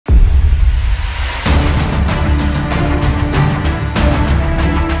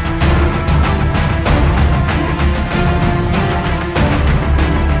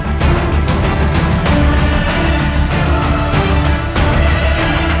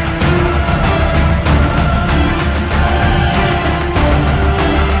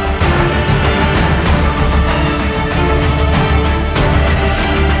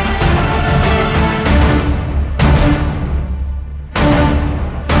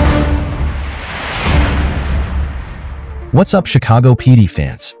What's up, Chicago PD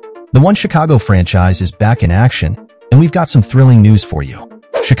fans? The One Chicago franchise is back in action, and we've got some thrilling news for you.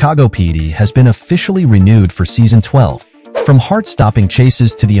 Chicago PD has been officially renewed for Season 12. From heart-stopping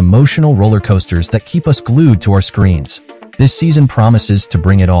chases to the emotional roller coasters that keep us glued to our screens, this season promises to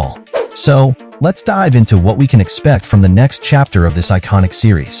bring it all. So, let's dive into what we can expect from the next chapter of this iconic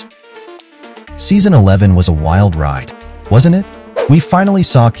series. Season 11 was a wild ride, wasn't it? We finally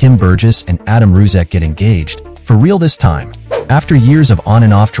saw Kim Burgess and Adam Ruzek get engaged, for real this time. After years of on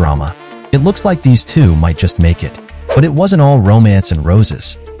and off drama, it looks like these two might just make it. But it wasn't all romance and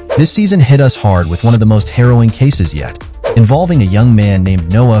roses. This season hit us hard with one of the most harrowing cases yet, involving a young man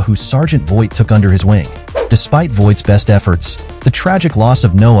named Noah who Sergeant Voight took under his wing. Despite Voight's best efforts, the tragic loss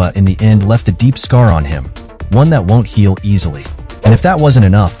of Noah in the end left a deep scar on him, one that won't heal easily. And if that wasn't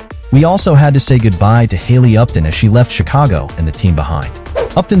enough, we also had to say goodbye to Haley Upton as she left Chicago and the team behind.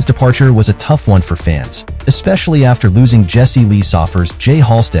 Upton's departure was a tough one for fans, especially after losing Jesse Lee Soffer's Jay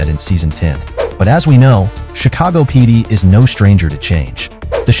Halstead in Season 10. But as we know, Chicago PD is no stranger to change.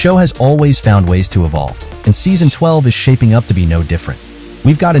 The show has always found ways to evolve, and Season 12 is shaping up to be no different.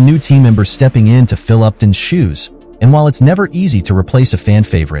 We've got a new team member stepping in to fill Upton's shoes, and while it's never easy to replace a fan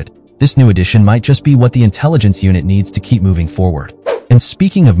favorite, this new addition might just be what the intelligence unit needs to keep moving forward. And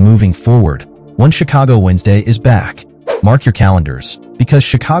speaking of moving forward, One Chicago Wednesday is back. Mark your calendars, because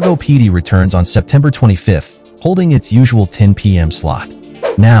Chicago PD returns on September 25th, holding its usual 10 p.m. slot.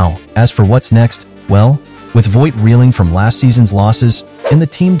 Now, as for what's next, well, with Voight reeling from last season's losses and the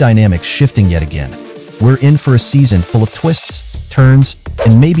team dynamics shifting yet again, we're in for a season full of twists, turns,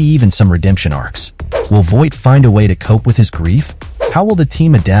 and maybe even some redemption arcs. Will Voight find a way to cope with his grief? How will the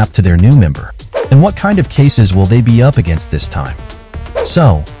team adapt to their new member? And what kind of cases will they be up against this time?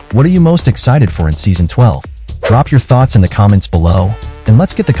 So, what are you most excited for in Season 12? Drop your thoughts in the comments below, and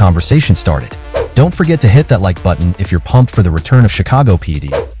let's get the conversation started. Don't forget to hit that like button if you're pumped for the return of Chicago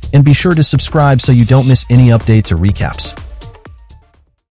PD, and be sure to subscribe so you don't miss any updates or recaps.